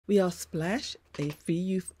We are Splash, a free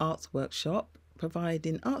youth arts workshop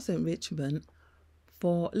providing arts enrichment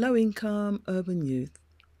for low-income urban youth.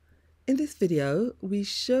 In this video, we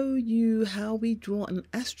show you how we draw an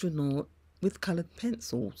astronaut with coloured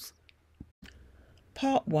pencils.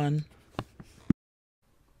 Part 1.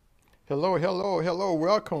 Hello, hello, hello,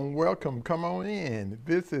 welcome, come on in.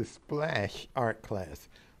 This is Splash art class,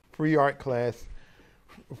 free art class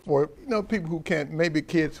for people who can't, maybe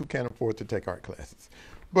kids who can't afford to take art classes.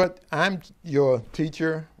 But I'm your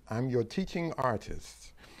teacher, I'm your teaching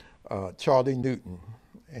artist, Charlie Newton,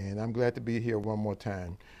 and I'm glad to be here one more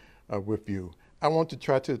time with you. I want to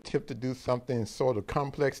try to attempt to do something sort of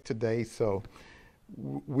complex today, so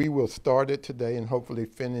we will start it today and hopefully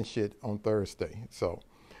finish it on Thursday. So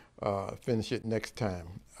finish it next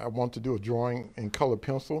time. I want to do a drawing in color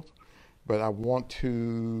pencil, but I want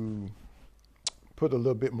to put a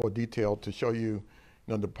little bit more detail to show you,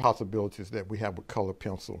 the possibilities that we have with color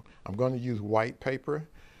pencil. I'm going to use white paper.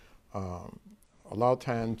 A lot of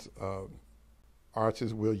times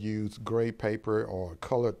artists will use gray paper or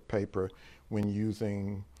colored paper when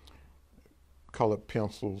using colored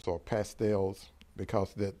pencils or pastels,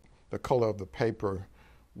 because the color of the paper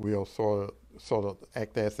will sort of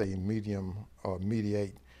act as a medium or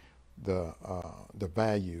mediate the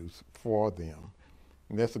values for them.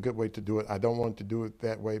 And that's a good way to do it. I don't want to do it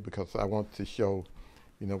that way because I want to show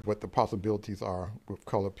what the possibilities are with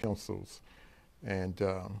color pencils. And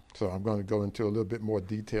so I'm going to go into a little bit more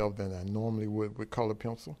detail than I normally would with color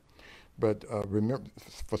pencil. But remember,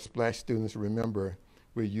 for Splash students, remember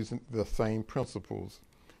we're using the same principles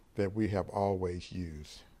that we have always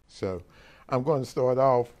used. So I'm going to start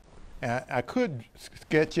off. I could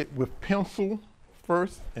sketch it with pencil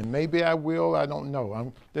first, and maybe I will, I don't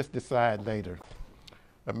know. Let's decide later.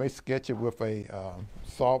 I may sketch it with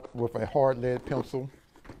a hard lead pencil.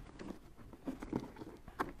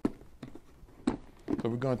 So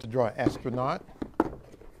we're going to draw an astronaut.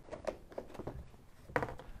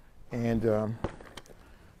 And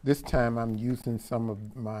this time I'm using some of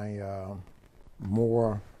my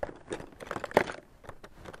more,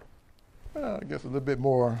 I guess a little bit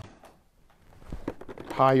more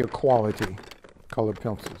higher quality colored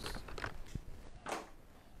pencils.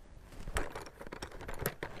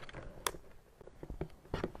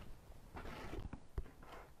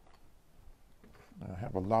 I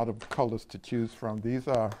have a lot of colors to choose from. These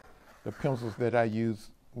are the pencils that I use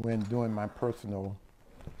when doing my personal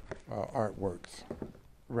artworks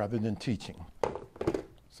rather than teaching.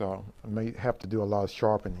 So I may have to do a lot of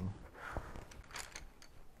sharpening.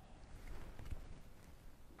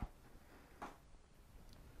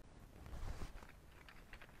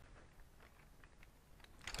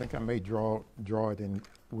 I think I may draw it in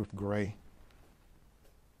with gray.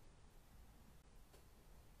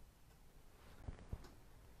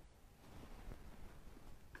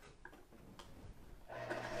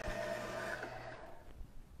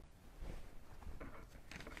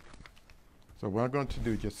 So what I'm going to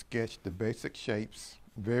do is just sketch the basic shapes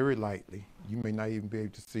very lightly. You may not even be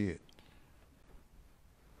able to see it.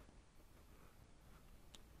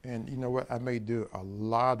 And you know what? I may do a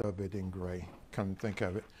lot of it in gray, come to think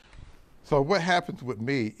of it. So what happens with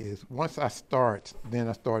me is once I start, then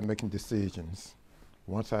I start making decisions.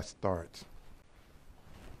 Once I start.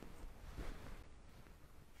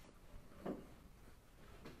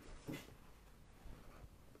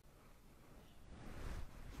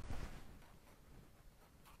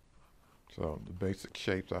 So the basic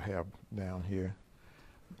shapes I have down here.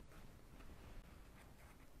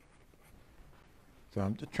 So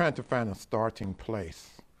I'm just trying to find a starting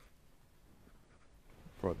place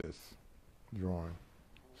for this drawing.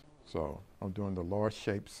 So I'm doing the lower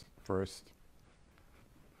shapes first.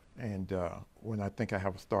 And when I think I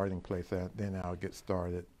have a starting place, then I'll get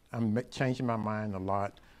started. I'm changing my mind a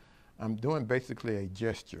lot. I'm doing basically a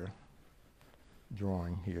gesture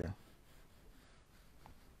drawing here.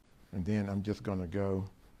 And then I'm just going to go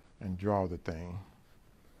and draw the thing.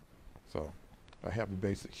 So I have the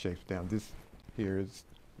basic shapes down. This here is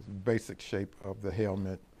the basic shape of the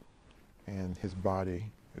helmet, and his body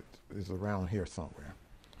is around here somewhere.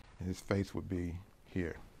 And his face would be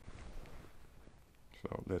here.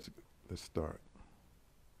 So let's start.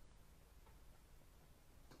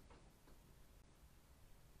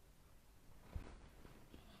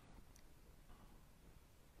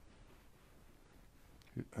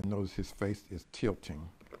 I notice his face is tilting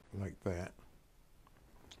like that.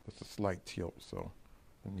 That's a slight tilt, so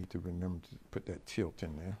I need to remember to put that tilt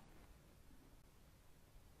in there.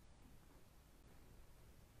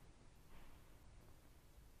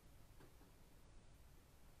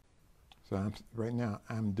 So right now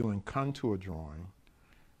I'm doing contour drawing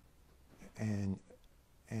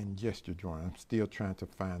and gesture drawing. I'm still trying to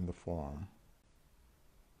find the form.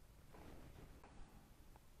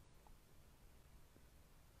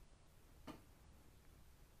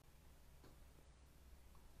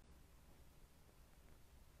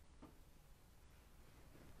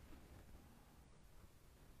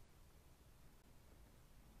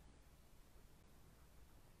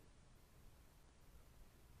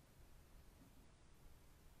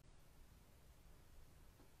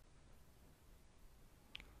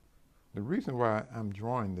 The reason why I'm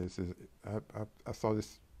drawing this is I saw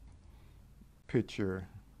this picture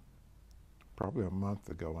probably a month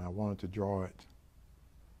ago, and I wanted to draw it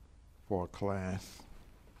for a class.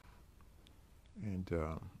 And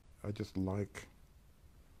I just like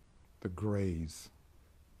the grays,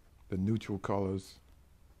 the neutral colors,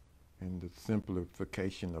 and the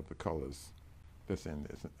simplification of the colors that's in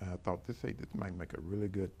this. And I thought this might make a really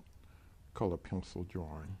good color pencil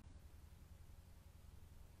drawing.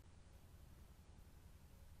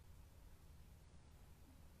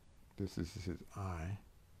 This is his eye,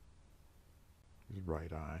 his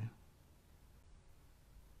right eye.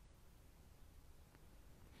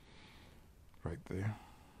 Right there.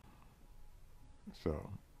 So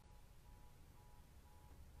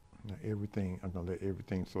now everything, I'm gonna let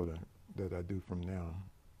everything sort of that I do from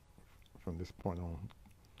this point on,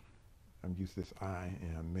 I'm using this eye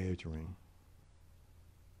and I'm measuring.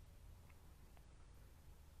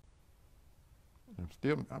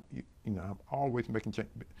 I'm always making change.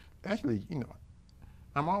 Actually,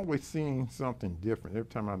 I'm always seeing something different every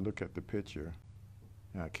time I look at the picture.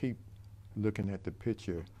 And I keep looking at the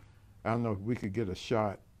picture. I don't know if we could get a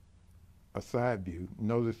shot, a side view.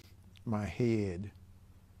 Notice my head,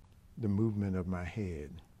 the movement of my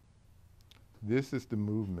head. This is the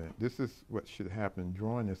movement. This is what should happen.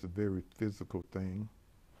 Drawing is a very physical thing.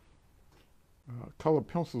 Color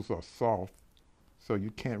pencils are soft, so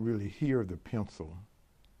you can't really hear the pencil,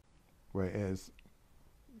 whereas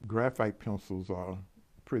graphite pencils are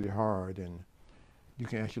pretty hard, and you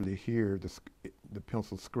can actually hear the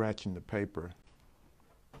pencil scratching the paper.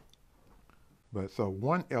 But so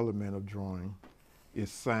one element of drawing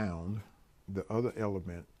is sound. The other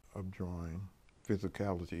element of drawing,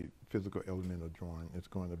 physical element of drawing, is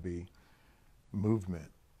going to be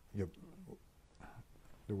movement.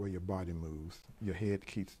 The way your body moves, your head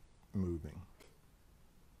keeps moving.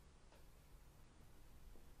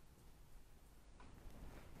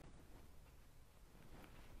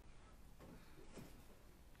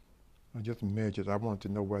 I just measured. I wanted to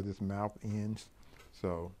know where this mouth ends,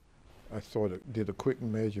 so I sort of did a quick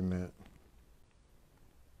measurement.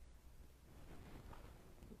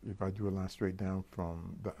 If I drew a line straight down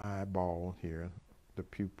from the eyeball here, the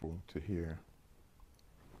pupil, to here,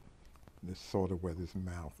 this is sort of where this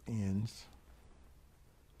mouth ends.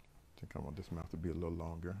 I think I want this mouth to be a little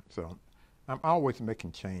longer. So I'm always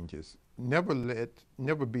making changes. Never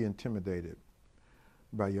be intimidated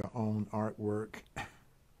by your own artwork,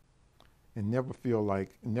 and never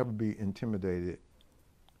be intimidated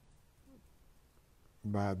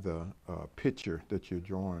by the picture that you're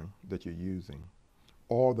drawing, that you're using,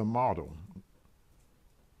 or the model.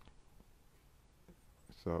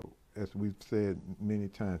 So as we've said many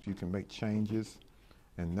times, you can make changes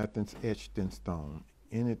and nothing's etched in stone.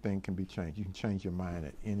 Anything can be changed. You can change your mind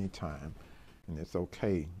at any time, and it's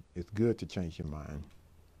okay. It's good to change your mind.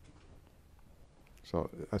 So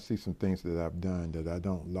I see some things that I've done that I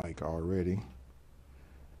don't like already,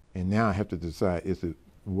 and now I have to decide, is it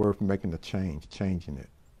worth making a changing it?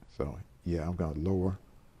 So yeah, I'm going to lower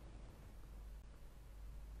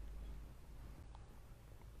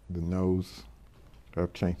the nose.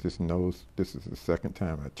 I've changed this nose. This is the second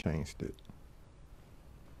time I changed it.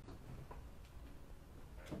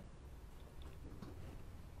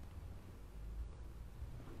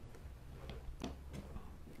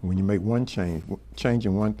 When you make one change,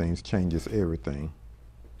 changing one thing changes everything.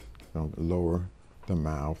 So lower the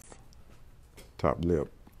mouth, top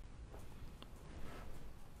lip.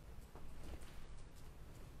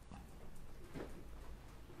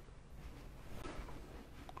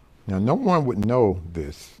 Now, no one would know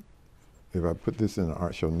this. If I put this in an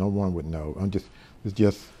art show, no one would know. It's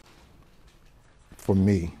just for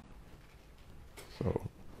me. So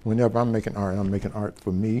whenever I'm making art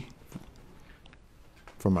for me,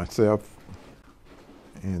 for myself,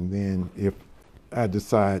 and then if I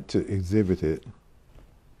decide to exhibit it,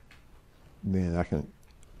 then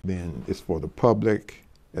it's for the public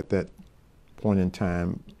at that point in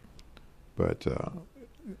time, but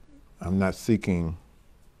I'm not seeking.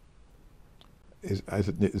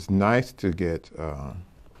 It's nice to get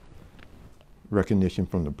recognition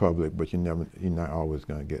from the public, but you're not always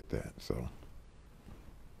going to get that. So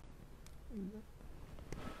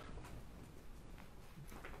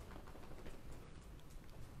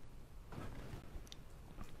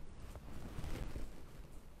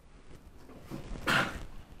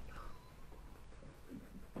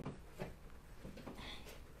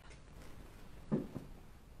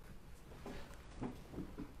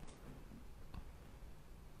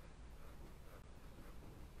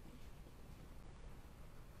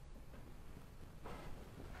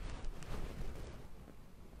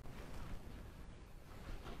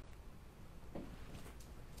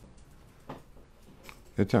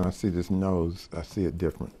Every time I see this nose, I see it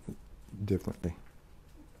differently.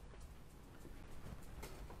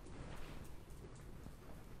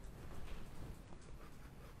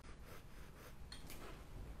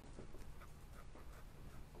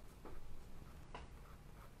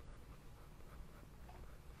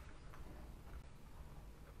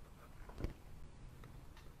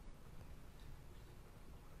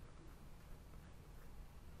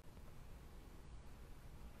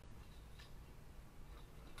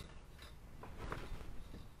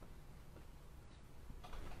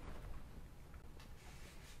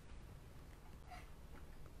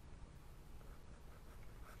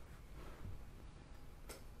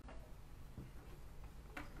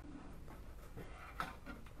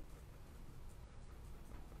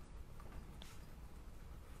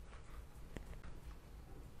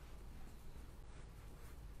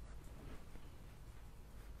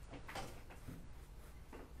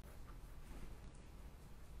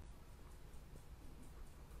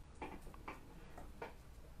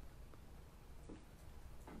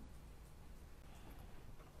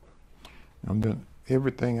 I'm doing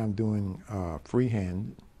everything I'm doing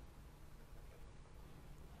freehand.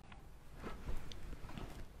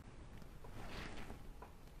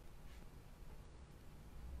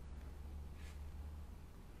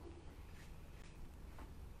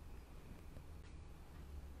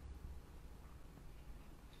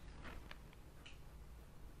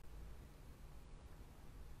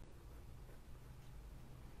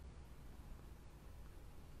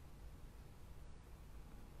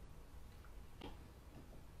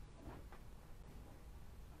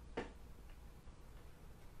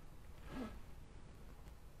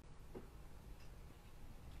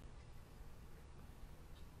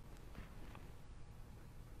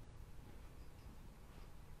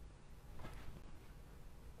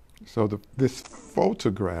 So this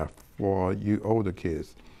photograph for you older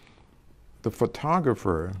kids, the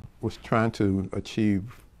photographer was trying to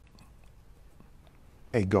achieve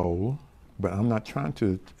a goal, but I'm not trying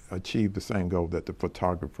to achieve the same goal that the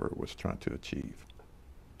photographer was trying to achieve.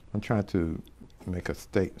 I'm trying to make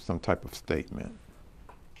some type of statement.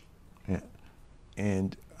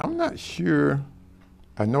 And I'm not sure,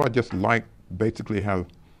 I know I just like basically how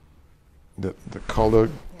the color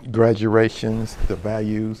graduations, the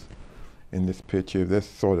values in this picture, this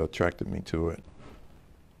sort of attracted me to it.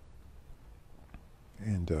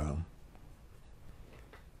 And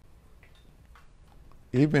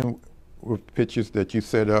even with pictures that you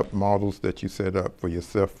set up, models that you set up for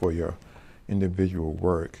yourself for your individual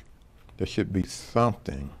work, there should be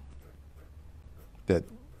something that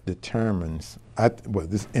determines, well,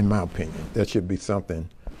 this, in my opinion, there should be something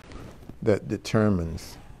that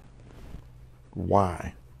determines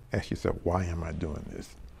why. Ask yourself, why am I doing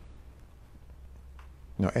this?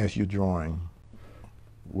 You know, as you're drawing,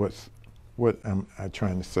 what am I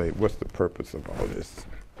trying to say? What's the purpose of all this?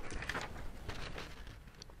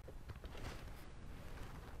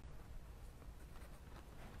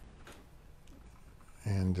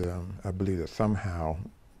 And I believe that somehow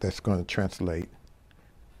that's going to translate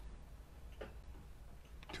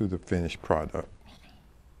to the finished product.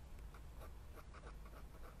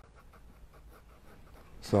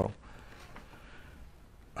 So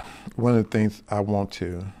one of the things I want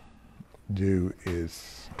to do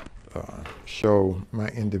is show my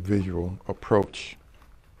individual approach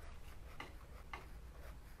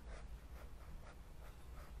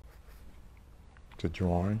to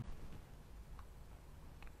drawing.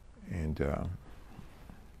 And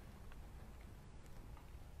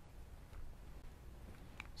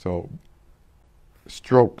so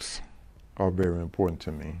strokes are very important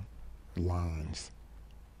to me, lines.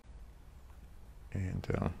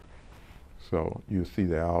 And so you see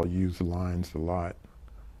that I'll use lines a lot.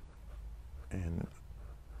 And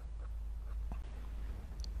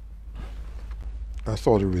I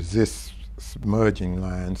sort of resist smudging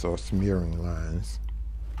lines or smearing lines.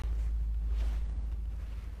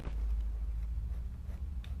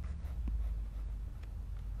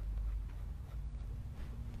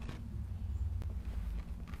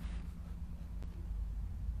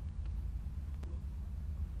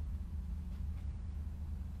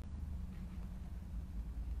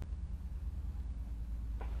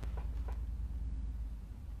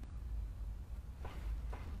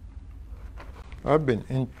 I've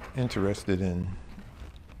been interested in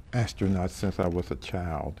astronauts since I was a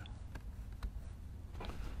child.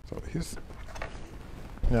 So his,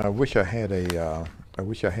 now I wish I had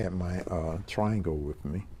my triangle with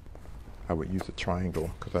me. I would use a triangle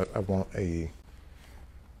because I want a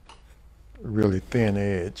really thin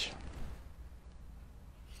edge.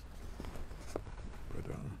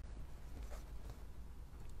 But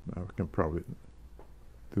I can probably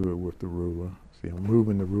do it with the ruler. See, I'm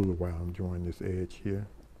moving the ruler while I'm drawing this edge here.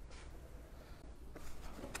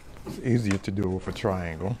 It's easier to do it with a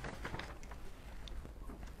triangle.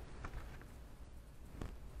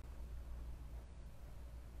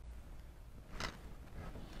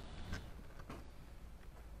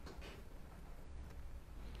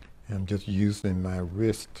 And I'm just using my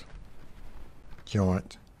wrist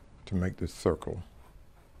joint to make this circle.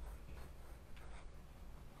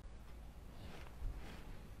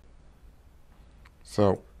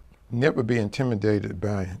 So never be intimidated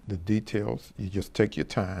by the details. You just take your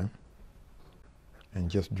time and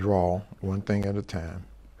just draw one thing at a time.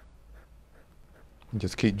 And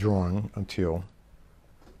just keep drawing until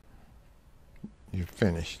you're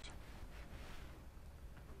finished.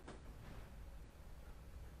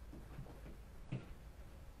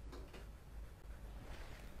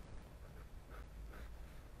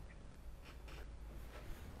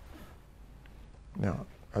 Now,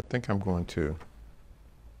 I think I'm going to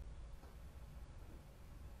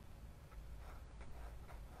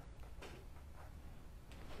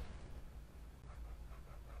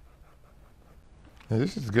now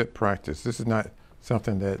this is good practice. This is not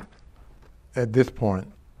something that at this point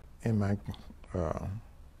in my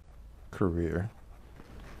career,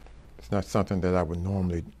 it's not something that I would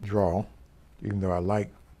normally draw, even though I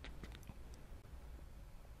like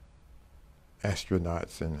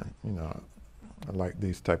astronauts and, you know, I like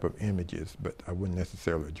these type of images, but I wouldn't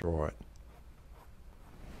necessarily draw it.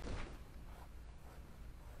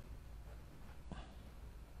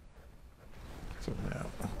 So now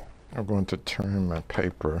I'm going to turn my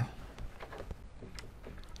paper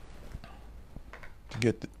to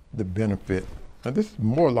get the benefit. Now this is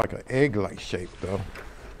more like an egg-like shape though.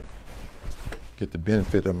 Get the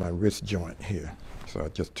benefit of my wrist joint here. So I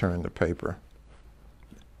just turn the paper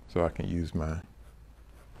so I can use my,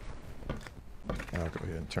 I'll go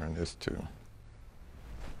ahead and turn this too.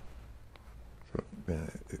 So then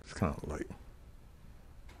it's kind of like,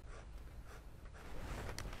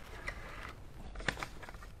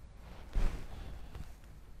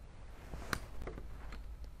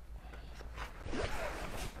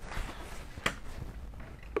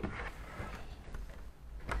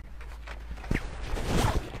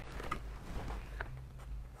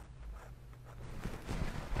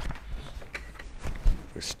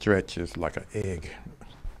 it stretches like an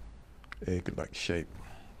egg-like shape.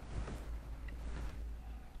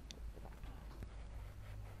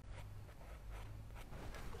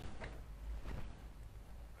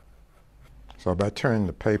 So by turning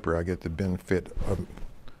the paper, I get the benefit of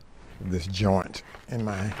this joint in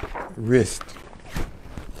my wrist,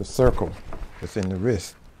 the circle that's in the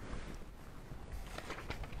wrist.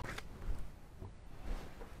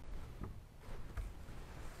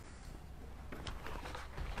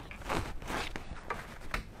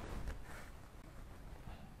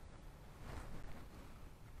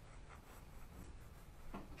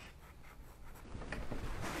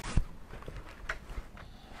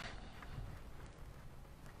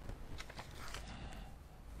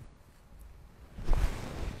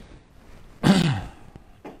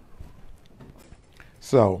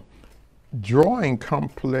 So drawing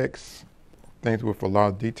complex things with a lot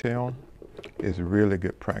of detail is really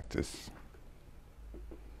good practice.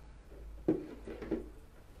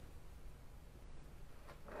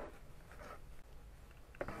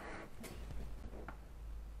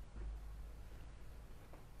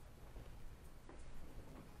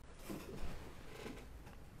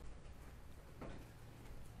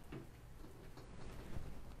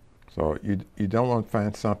 So you don't want to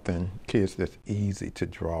find something, kids, that's easy to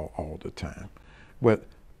draw all the time. But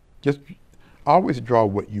just always draw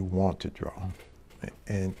what you want to draw.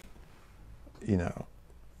 And, you know,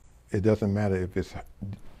 it doesn't matter if it's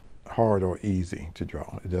hard or easy to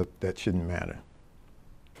draw. That shouldn't matter.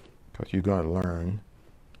 Because you're going to learn.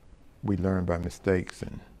 We learn by mistakes.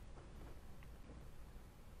 And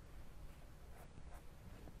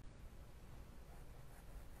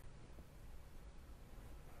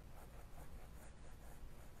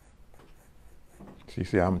so you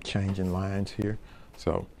see I'm changing lines here.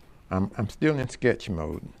 So I'm still in sketch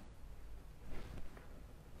mode.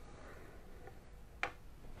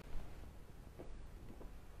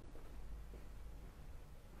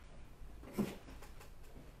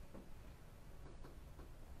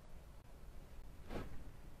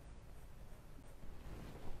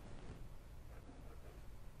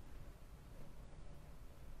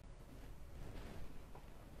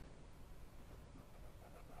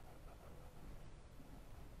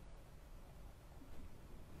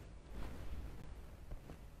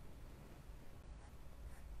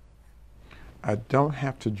 I don't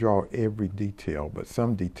have to draw every detail, but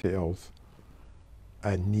some details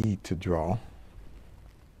I need to draw.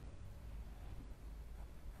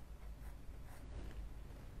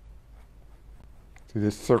 See,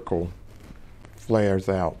 this circle flares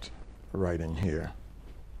out right in here.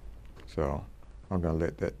 So I'm going to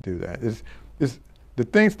let that do that. It's the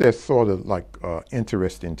things that's sort of like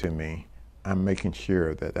interesting to me, I'm making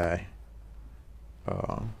sure that I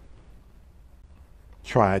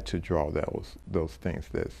try to draw those things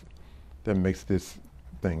that makes this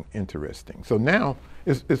thing interesting. So now,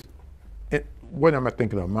 what am I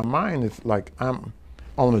thinking of? My mind is like I'm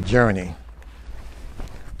on a journey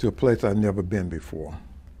to a place I've never been before.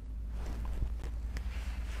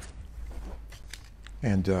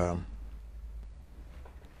 And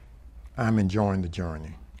I'm enjoying the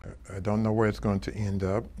journey. I don't know where it's going to end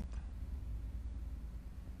up.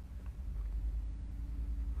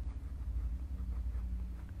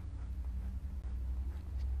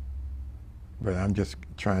 But I'm just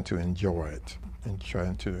trying to enjoy it and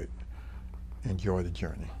trying to enjoy the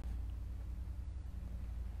journey.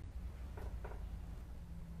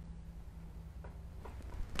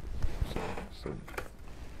 So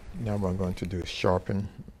now what I'm going to do is sharpen,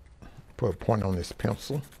 put a point on this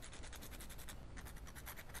pencil.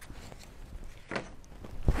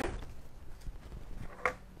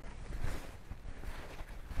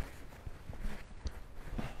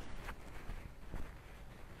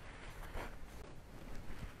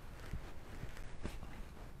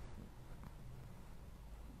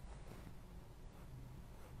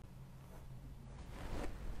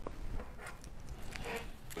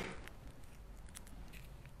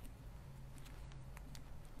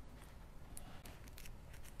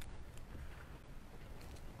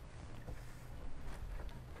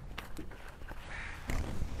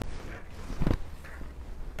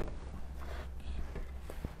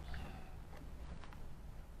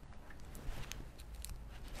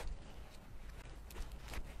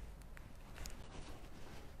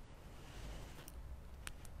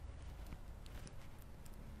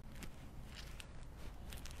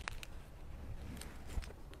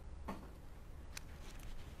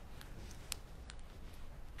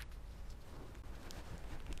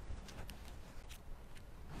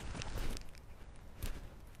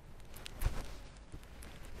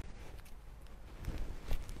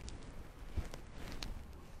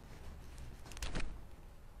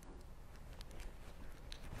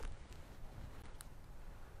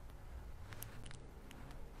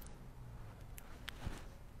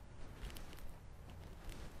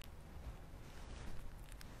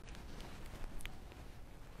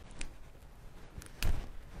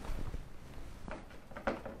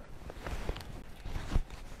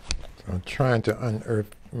 I'm trying to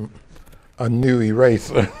unearth a new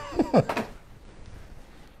eraser.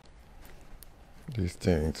 These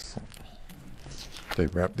things, they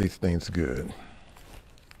wrap these things good.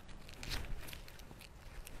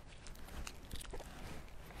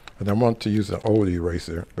 And I want to use an old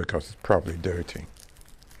eraser because it's probably dirty.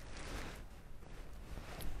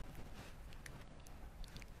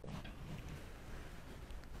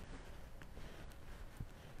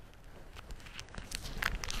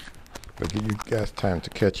 But give you guys time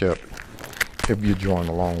to catch up if you're drawing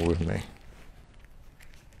along with me.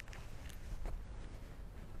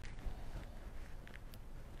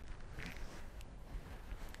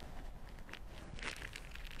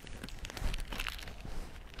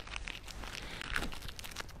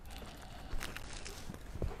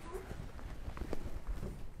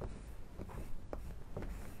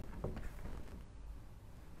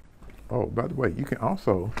 Oh, by the way, you can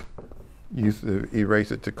also use the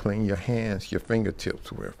eraser to clean your hands, your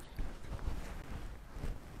fingertips with.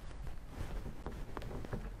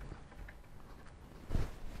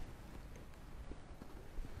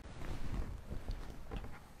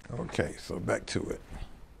 Okay, so back to it.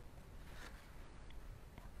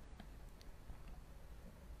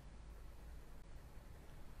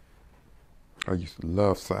 I used to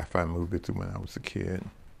love sci-fi movies when I was a kid.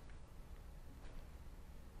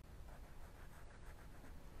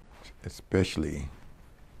 Especially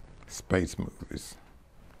space movies.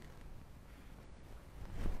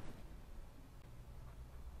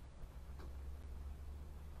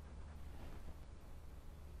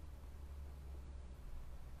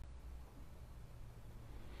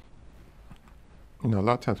 You know, a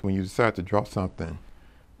lot of times when you decide to draw something,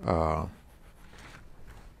 at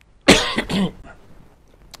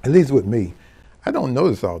least with me, I don't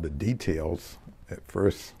notice all the details at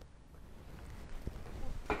first.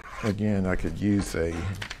 Again, I could use a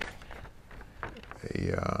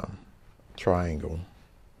triangle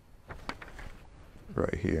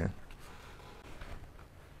right here.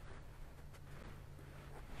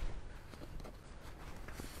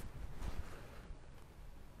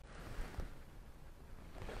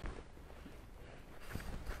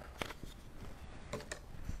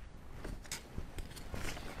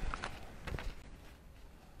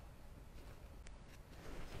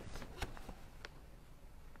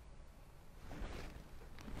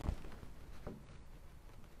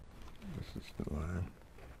 This is the line.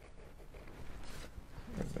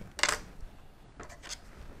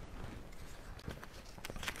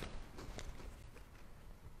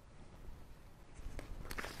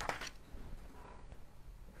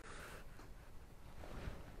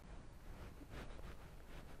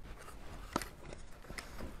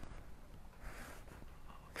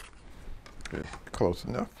 It's close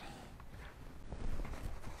enough.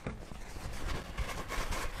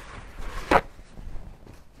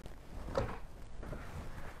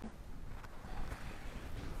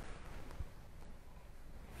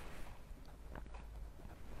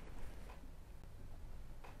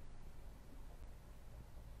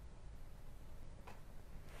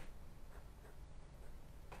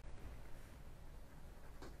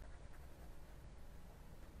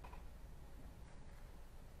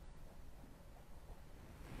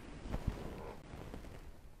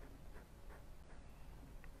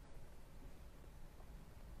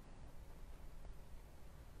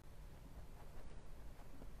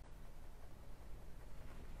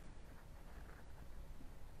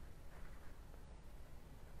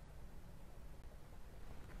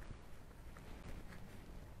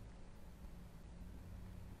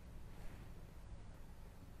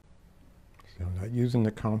 I'm not using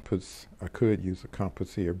the compass. I could use a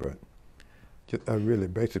compass here, but I really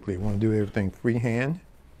basically want to do everything freehand.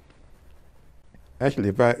 Actually,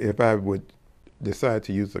 if I would decide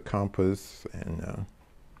to use a compass, and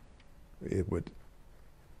it would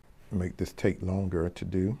make this take longer to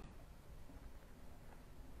do.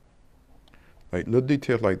 Like little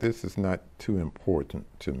details like this is not too important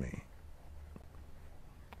to me.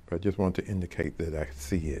 But I just want to indicate that I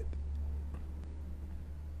see it.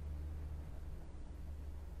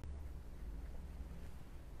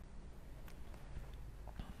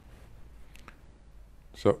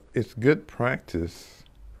 So it's good practice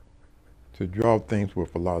to draw things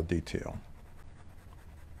with a lot of detail.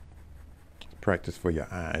 Practice for your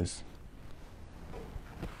eyes.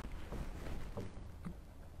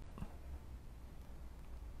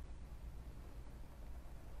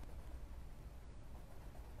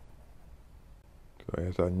 So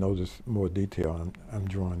as I notice more detail, I'm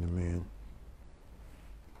drawing them in.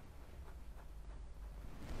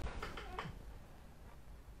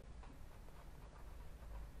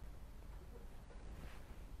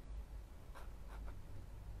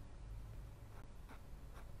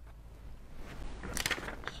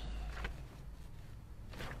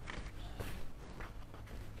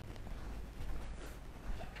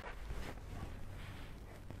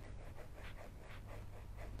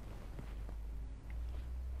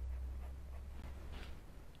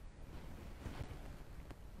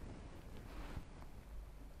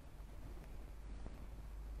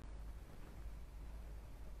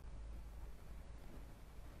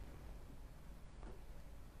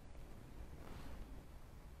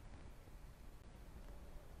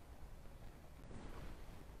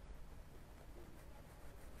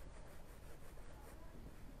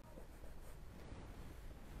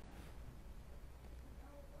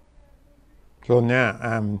 So now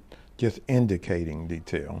I'm just indicating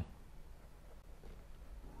detail.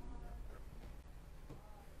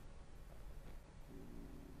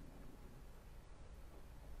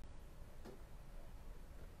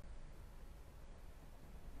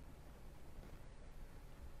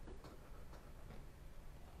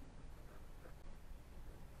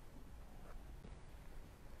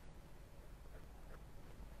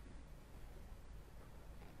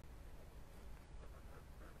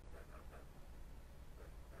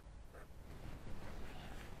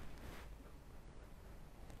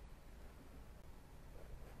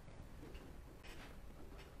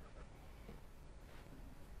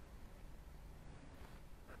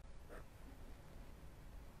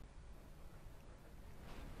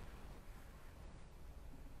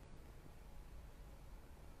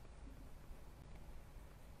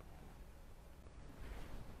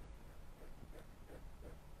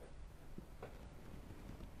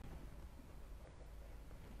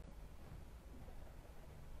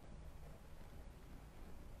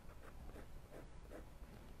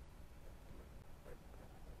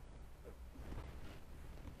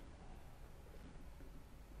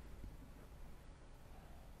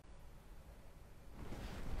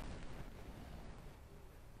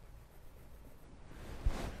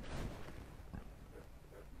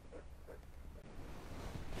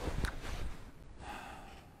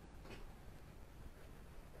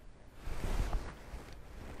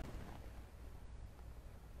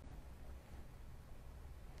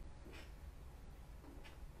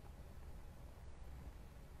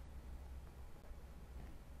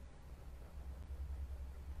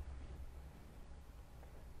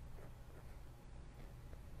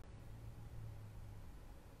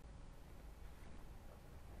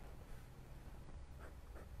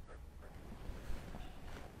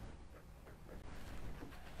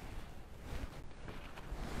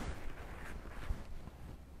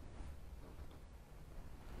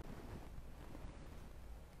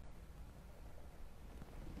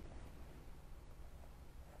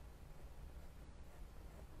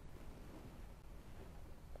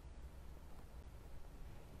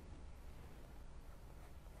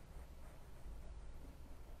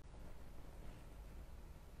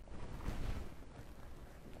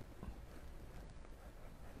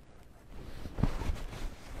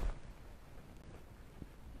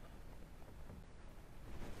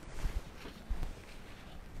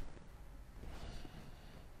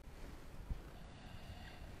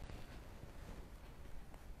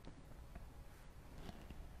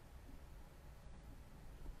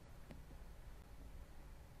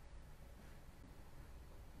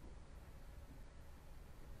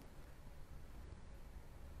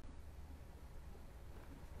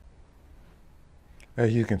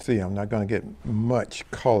 As you can see, I'm not going to get much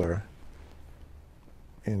color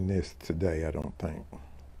in this today, I don't think.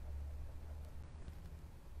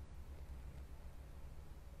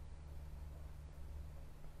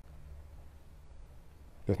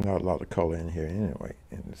 There's not a lot of color in here anyway,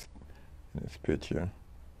 in this picture.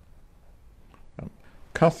 I'm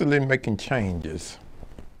constantly making changes.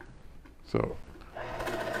 So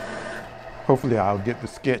hopefully I'll get the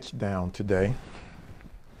sketch down today.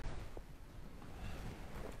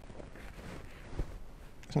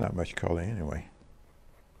 There's not much color anyway.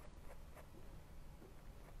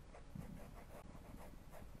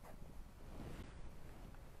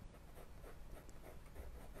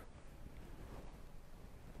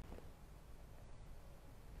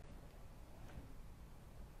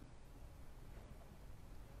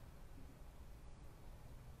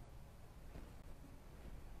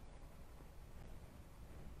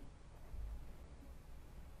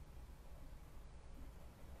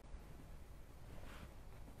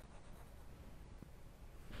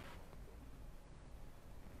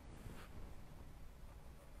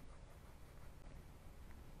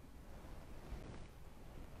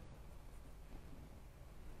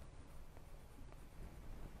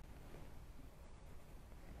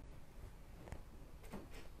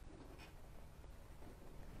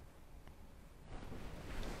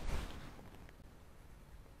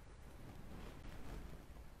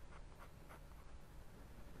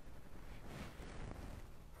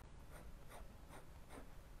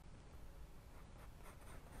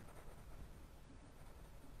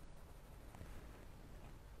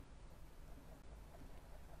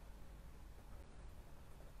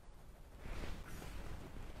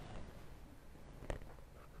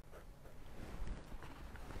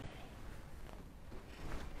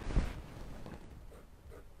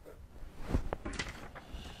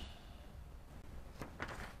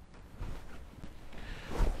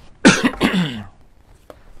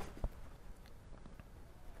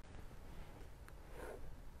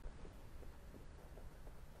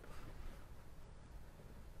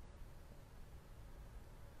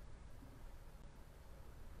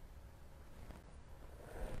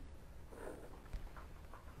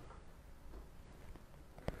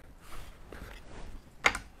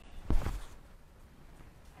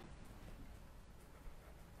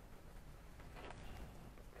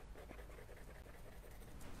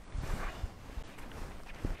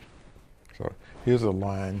 So here's a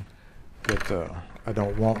line that I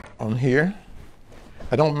don't want on here.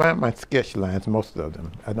 I don't mind my sketch lines, most of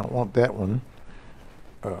them. I don't want that one.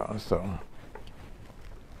 So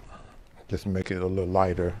just make it a little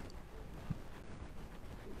lighter.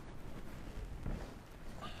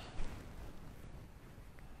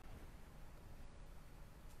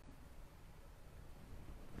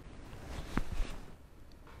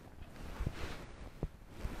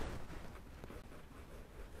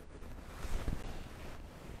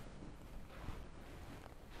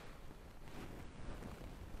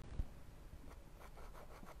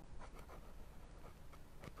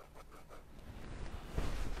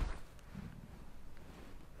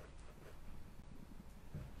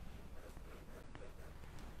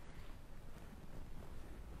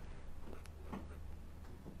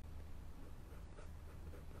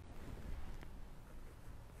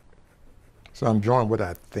 So I'm drawing what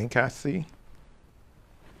I think I see.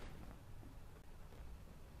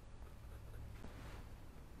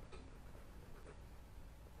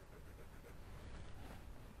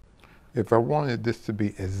 If I wanted this to be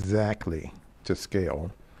exactly to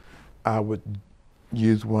scale, I would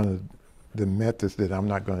use one of the methods that I'm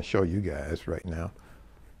not going to show you guys right now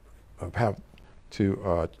of how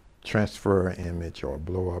to transfer an image or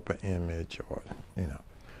blow up an image, or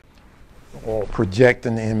or project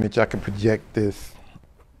an image. I can project this,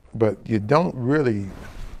 but you don't really,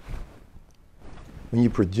 when you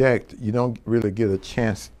project, you don't really get a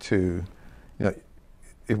chance to,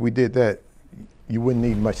 if we did that, you wouldn't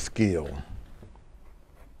need much skill.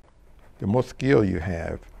 The more skill you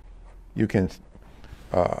have, you can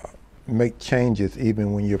make changes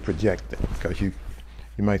even when you're projecting, because you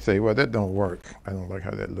might say, well, that don't work. I don't like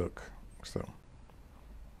how that look. So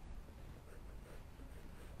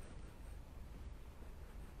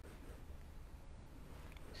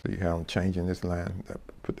see how I'm changing this line? I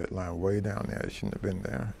put that line way down there. It shouldn't have been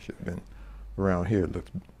there. It should have been around here. It looks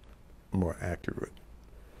more accurate.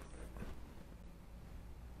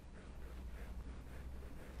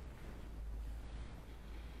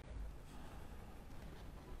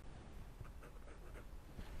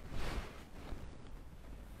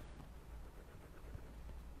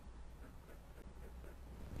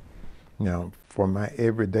 Now, for my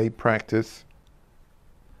everyday practice,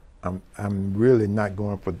 I'm really not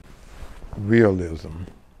going for realism.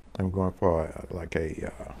 I'm going for like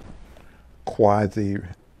a quasi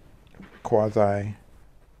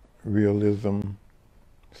realism,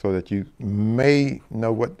 so that you may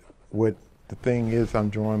know what the thing is I'm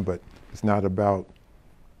drawing, but it's not about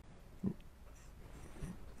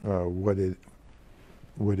what it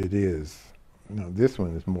is. No, this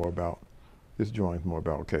one is more about, this drawing is more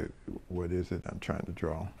about, okay, what is it I'm trying to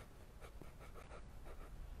draw?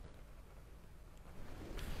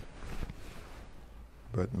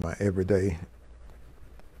 But my everyday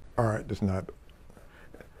art is not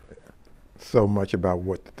so much about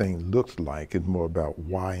what the thing looks like. It's more about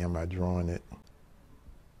why am I drawing it?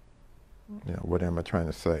 You know, what am I trying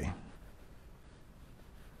to say?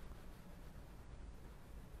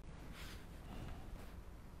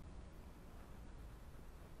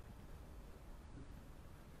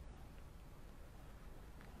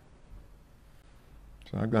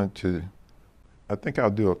 So I'm going to, I think I'll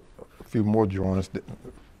do a few more drawings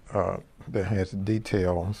that has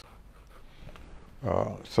details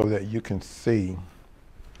so that you can see,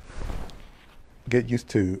 get used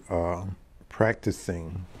to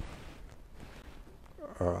practicing.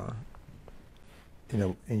 You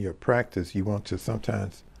know, in your practice, you want to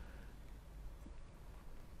sometimes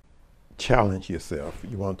challenge yourself.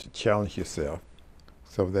 You want to challenge yourself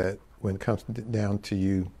so that when it comes down to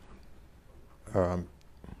you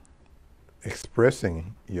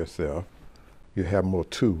expressing yourself, you have more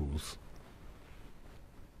tools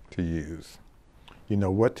to use. You know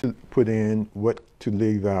what to put in, what to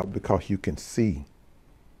leave out, because you can see.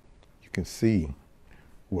 You can see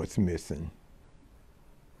what's missing,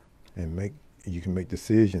 and you can make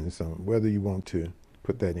decisions on whether you want to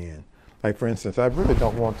put that in. Like for instance, I really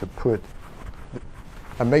don't want to put,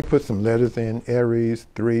 I may put some letters in, Aries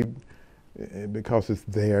 3, because it's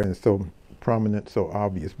there and it's so prominent, so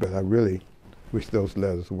obvious, but I really wish those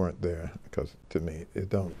letters weren't there, because to me,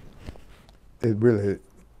 it really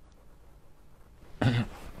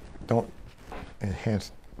don't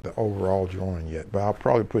enhance the overall drawing yet, but I'll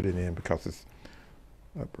probably put it in because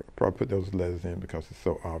I'll probably put those letters in because it's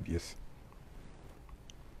so obvious.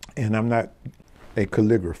 And I'm not a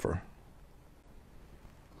calligrapher.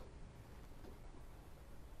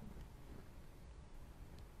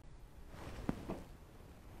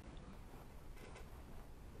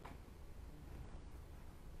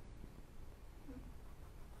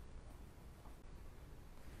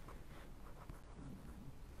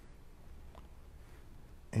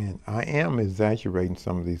 And I am exaggerating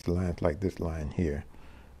some of these lines, like this line here.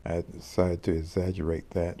 I decided to exaggerate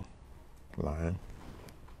that line.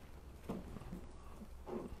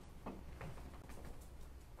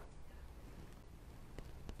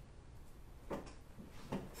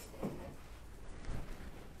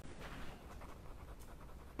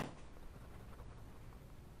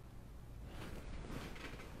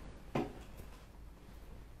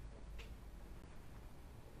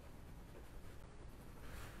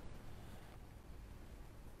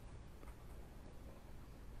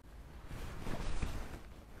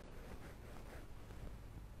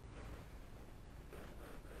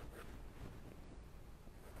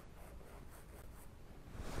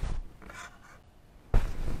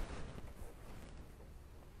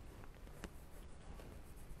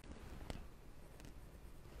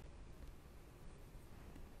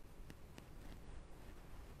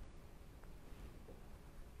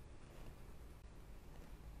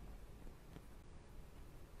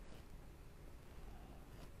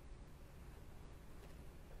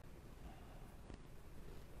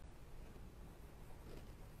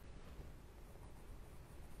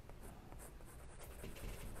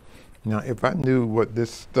 Now, if I knew what this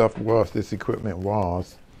stuff was, this equipment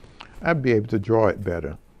was, I'd be able to draw it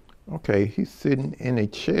better. Okay, he's sitting in a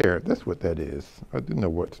chair. That's what that is. I didn't know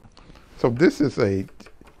what. So this is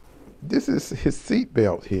his seat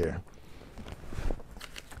belt here.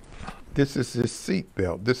 This is his seat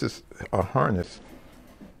belt. This is a harness.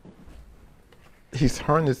 He's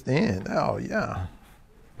harnessed in. Oh, yeah.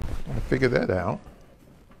 I figured that out.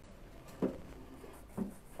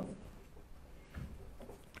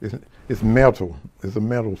 It's metal. It's a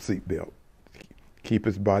metal seat belt. Keep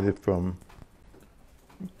his body from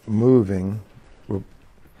moving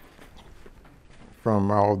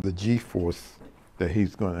from all the G-force that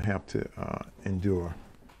he's going to have to endure.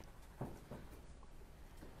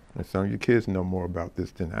 And some of you kids know more about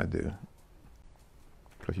this than I do,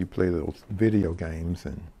 because you play those video games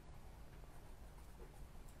and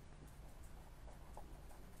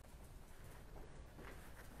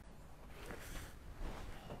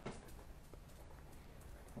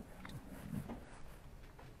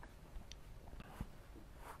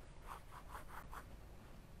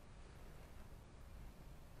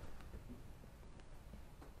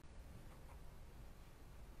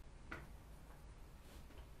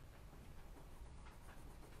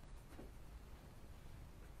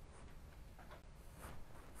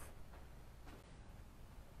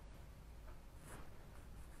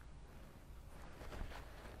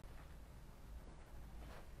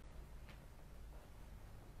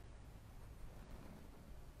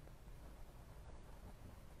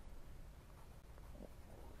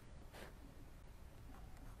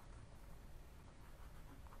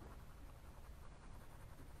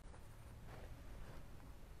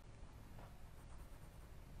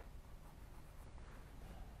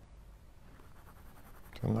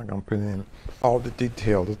So I'm not going to put in all the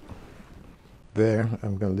details there.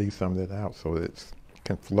 I'm going to leave some of that out so that it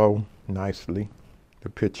can flow nicely, the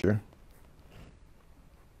picture.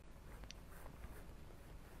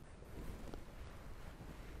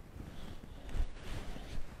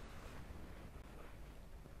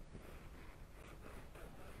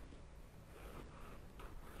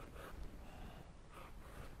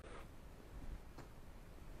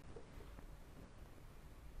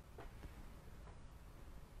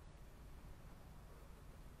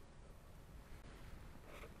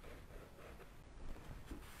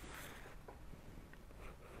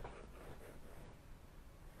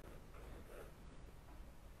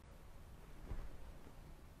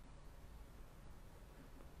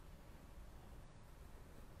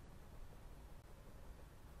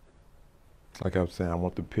 Like I was saying, I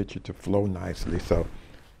want the picture to flow nicely. So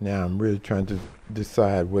now I'm really trying to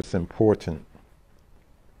decide what's important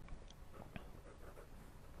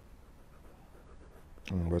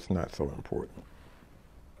and what's not so important.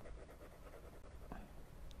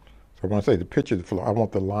 So when I say the picture to flow, I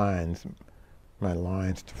want the lines, my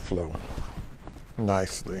lines to flow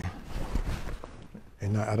nicely.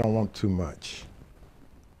 And I don't want too much.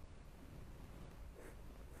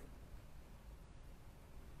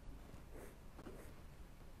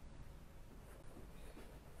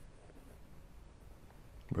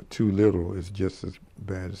 But too little is just as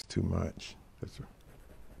bad as too much.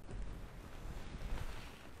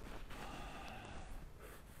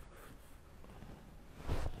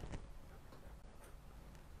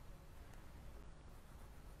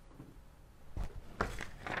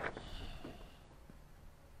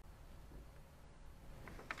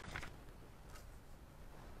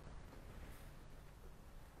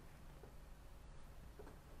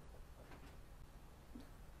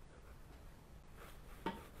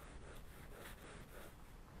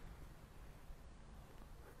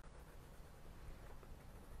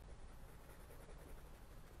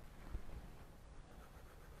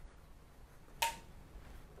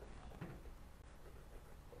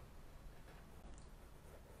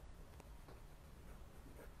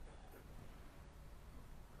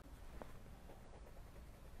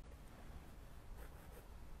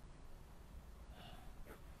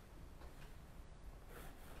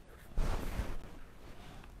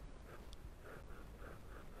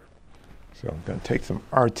 So I'm going to take some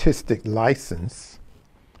artistic license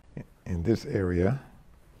in this area.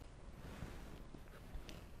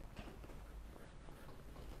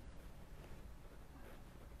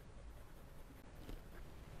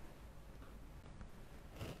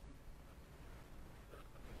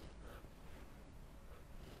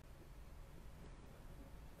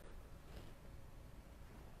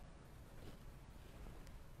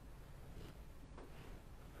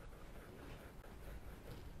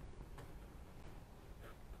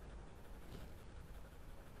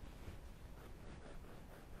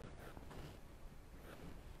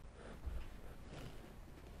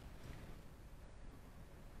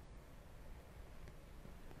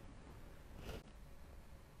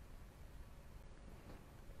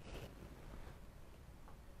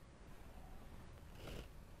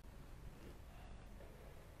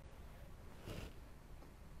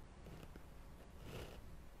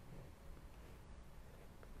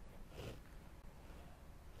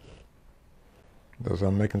 So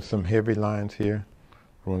I'm making some heavy lines here.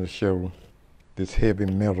 I want to show this heavy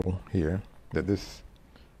metal here, that this,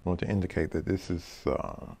 I want to indicate that this is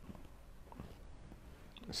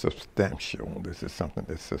substantial. This is something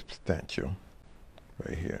that's substantial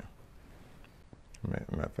right here. Matter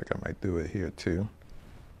of fact, I might do it here too.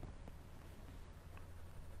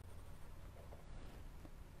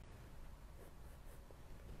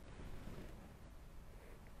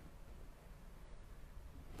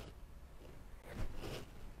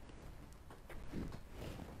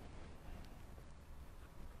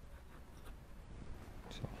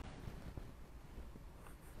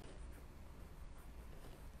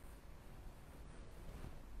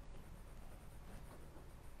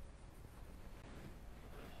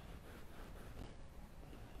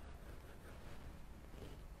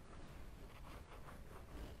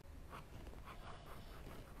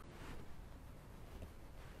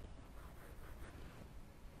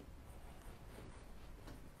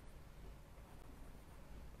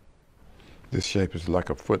 This shape is like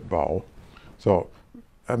a football. So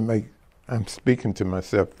I'm speaking to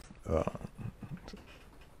myself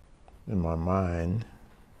in my mind.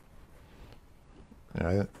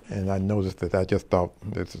 And I noticed that I just thought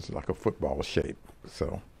this is like a football shape.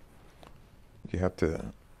 So you have to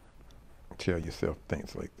tell yourself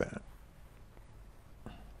things like that.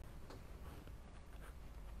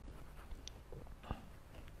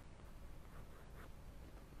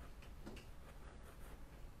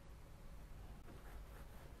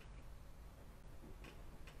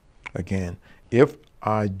 Again, if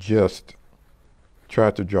I just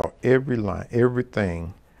try to draw every line,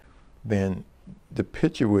 everything, then the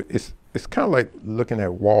picture would, it's kind of like looking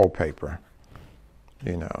at wallpaper,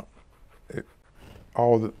 you know. It,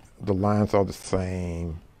 all the lines are the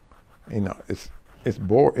same, you know, it's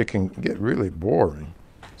it can get really boring.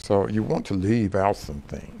 So you want to leave out some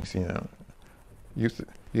things, you know.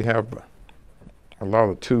 You have a lot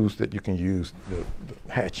of tools that you can use, the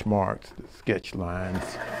hatch marks, the sketch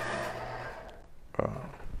lines.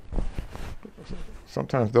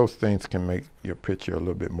 Sometimes those things can make your picture a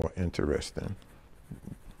little bit more interesting.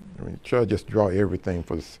 I mean, try to just draw everything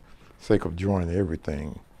for the sake of drawing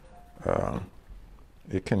everything.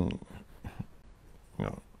 It can, you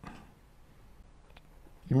know,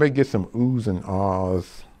 you may get some oohs and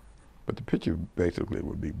ahs, but the picture basically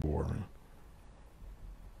would be boring.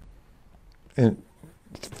 And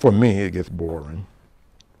for me, it gets boring.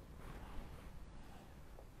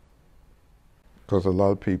 Because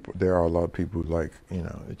there are a lot of people who like, you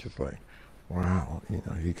know, it's just like, wow, you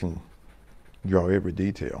know, you can draw every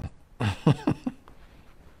detail.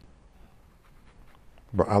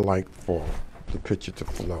 But I like for the picture to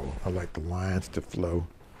flow. I like the lines to flow.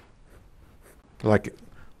 Like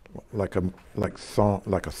a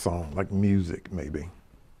song, like music maybe.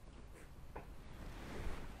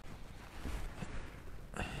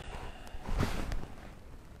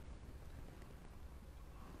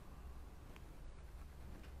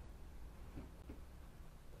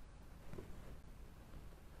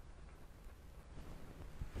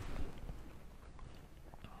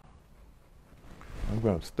 I'm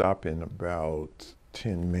going to stop in about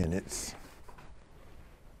 10 minutes.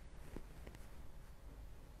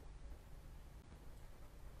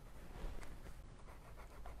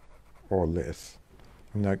 Or less.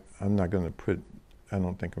 I'm not going to put, I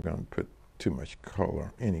don't think I'm going to put too much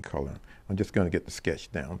color, any color. I'm just going to get the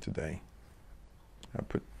sketch down today. I'll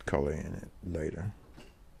put color in it later,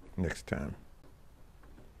 next time.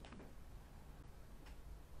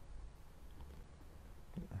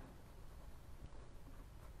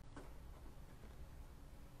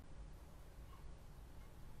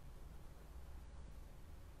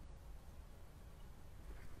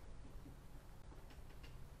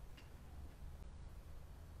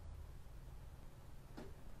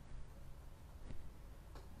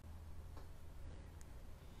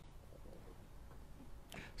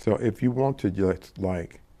 So if you want to just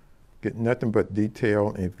like get nothing but detail,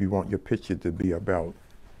 and if you want your picture to be about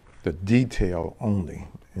the detail only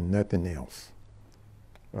and nothing else,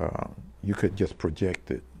 you could just project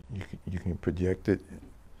it. You can project it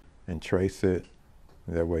and trace it.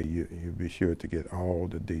 That way you'll be sure to get all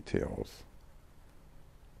the details.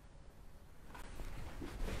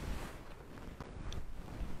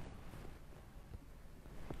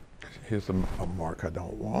 Here's a mark I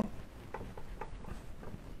don't want.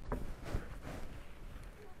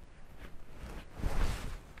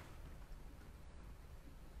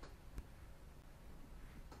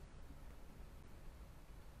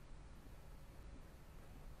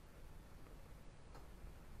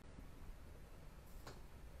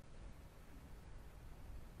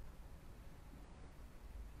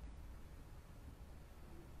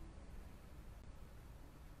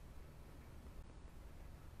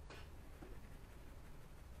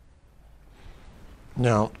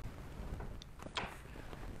 Now,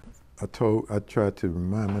 I tried to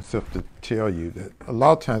remind myself to tell you that a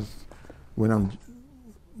lot of times when I'm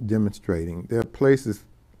demonstrating, there are places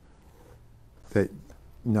that,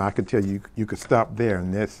 you know, I could tell you, you could stop there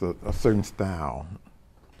and that's a certain style.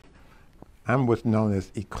 I'm what's known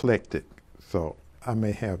as eclectic, so I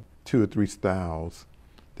may have 2 or 3 styles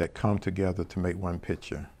that come together to make one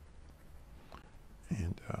picture.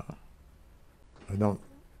 And I don't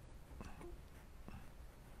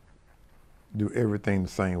do everything the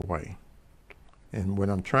same way. And what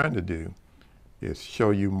I'm trying to do is show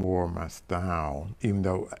you more of my style, even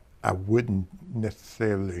though I wouldn't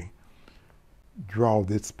necessarily draw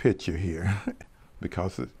this picture here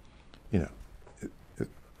because it, you know,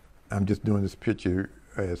 I'm just doing this picture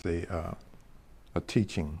as a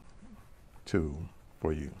teaching tool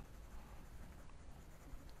for you.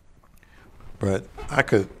 But I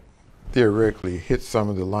could theoretically hit some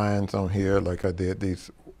of the lines on here like I did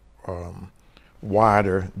these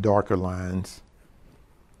wider, darker lines,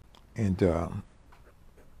 and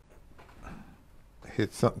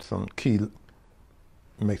hit some key,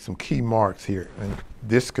 make some key marks here. And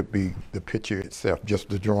this could be the picture itself, just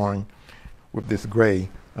the drawing. With this gray,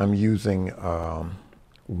 I'm using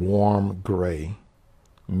warm gray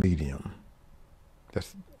medium.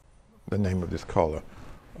 That's the name of this color,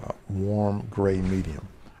 warm gray medium.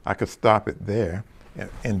 I could stop it there,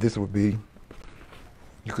 And this would be,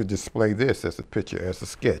 you could display this as a picture, as a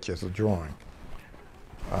sketch, as a drawing.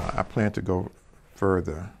 I plan to go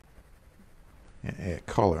further and add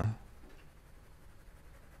color.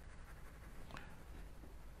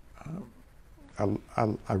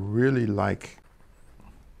 I really like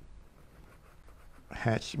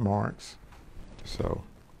hatch marks, so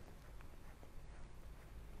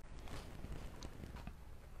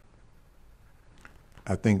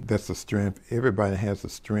I think that's a strength. Everybody has a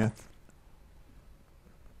strength,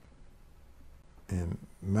 and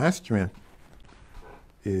my strength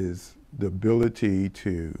is the ability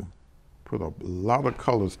to put a lot of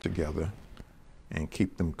colors together and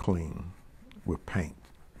keep them clean with paint.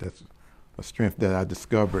 That's a strength that I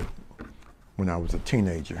discovered when I was a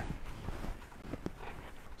teenager.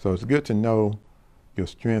 So it's good to know your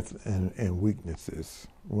strengths and weaknesses.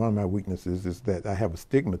 One of my weaknesses is that I have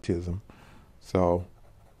astigmatism, so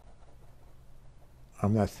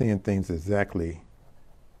I'm not seeing things exactly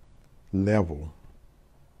level.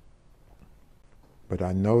 But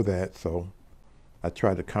I know that, so I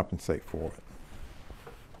try to compensate for it.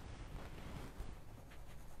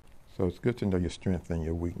 So it's good to know your strengths and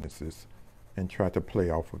your weaknesses and try to play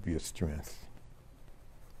off of your strengths.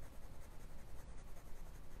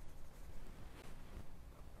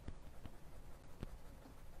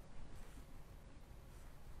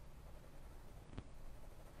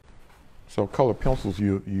 So color pencils,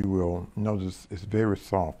 you will notice is very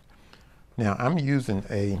soft. Now I'm using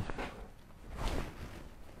a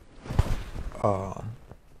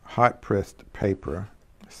hot pressed paper,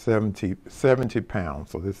 70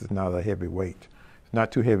 pounds. So this is not a heavy weight. It's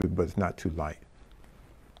not too heavy, but it's not too light.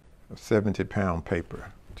 A 70-pound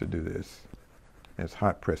paper to do this. And it's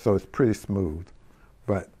hot pressed, so it's pretty smooth.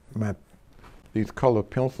 But these color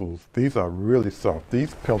pencils, these are really soft.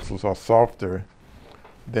 These pencils are softer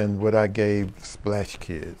than what I gave Splash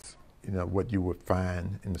Kids. You know, what you would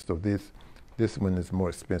find in the store. This one is more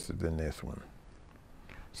expensive than this one.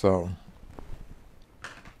 So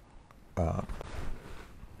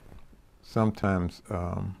sometimes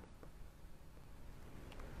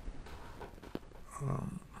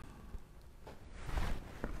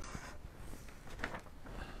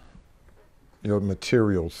your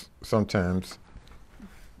materials, sometimes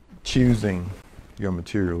choosing your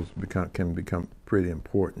materials can become pretty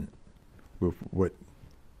important with what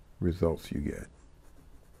results you get.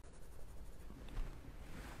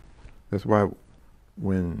 That's why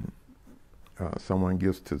when someone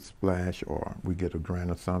gives to Splash or we get a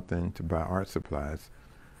grant or something to buy art supplies,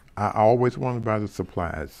 I always want to buy the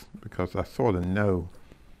supplies because I sort of know,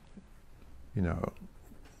 you know,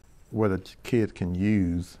 what a kid can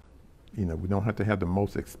use. You know, we don't have to have the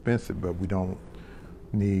most expensive, but we don't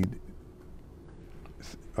need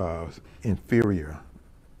inferior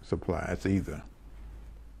supplies either.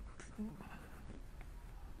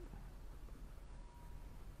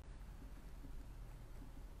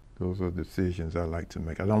 Those are decisions I like to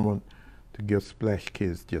make. I don't want to give Splash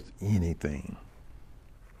Kids just anything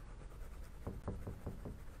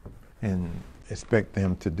and expect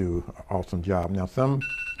them to do an awesome job. Now, some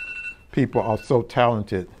people are so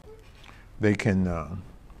talented, they can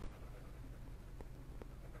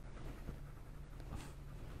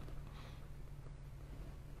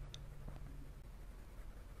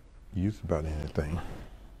use about anything.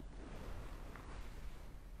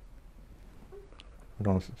 I'm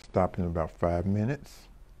going to stop in about 5 minutes.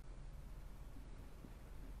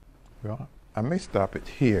 Well, I may stop it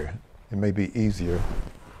here. It may be easier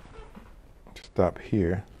to stop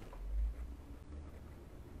here.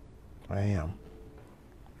 I am.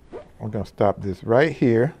 I'm going to stop this right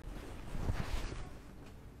here.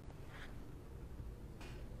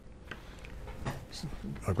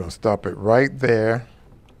 I'm going to stop it right there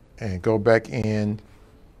and go back in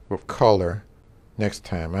with color next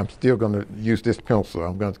time. I'm still going to use this pencil.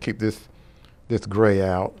 I'm going to keep this gray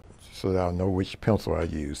out so that I'll know which pencil I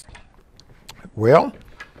used. Well,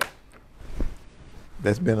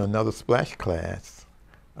 that's been another Splash class.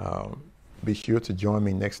 Be sure to join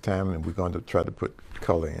me next time, and we're going to try to put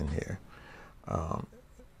color in here.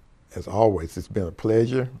 As always, it's been a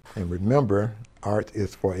pleasure, and remember, art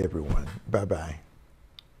is for everyone. Bye-bye.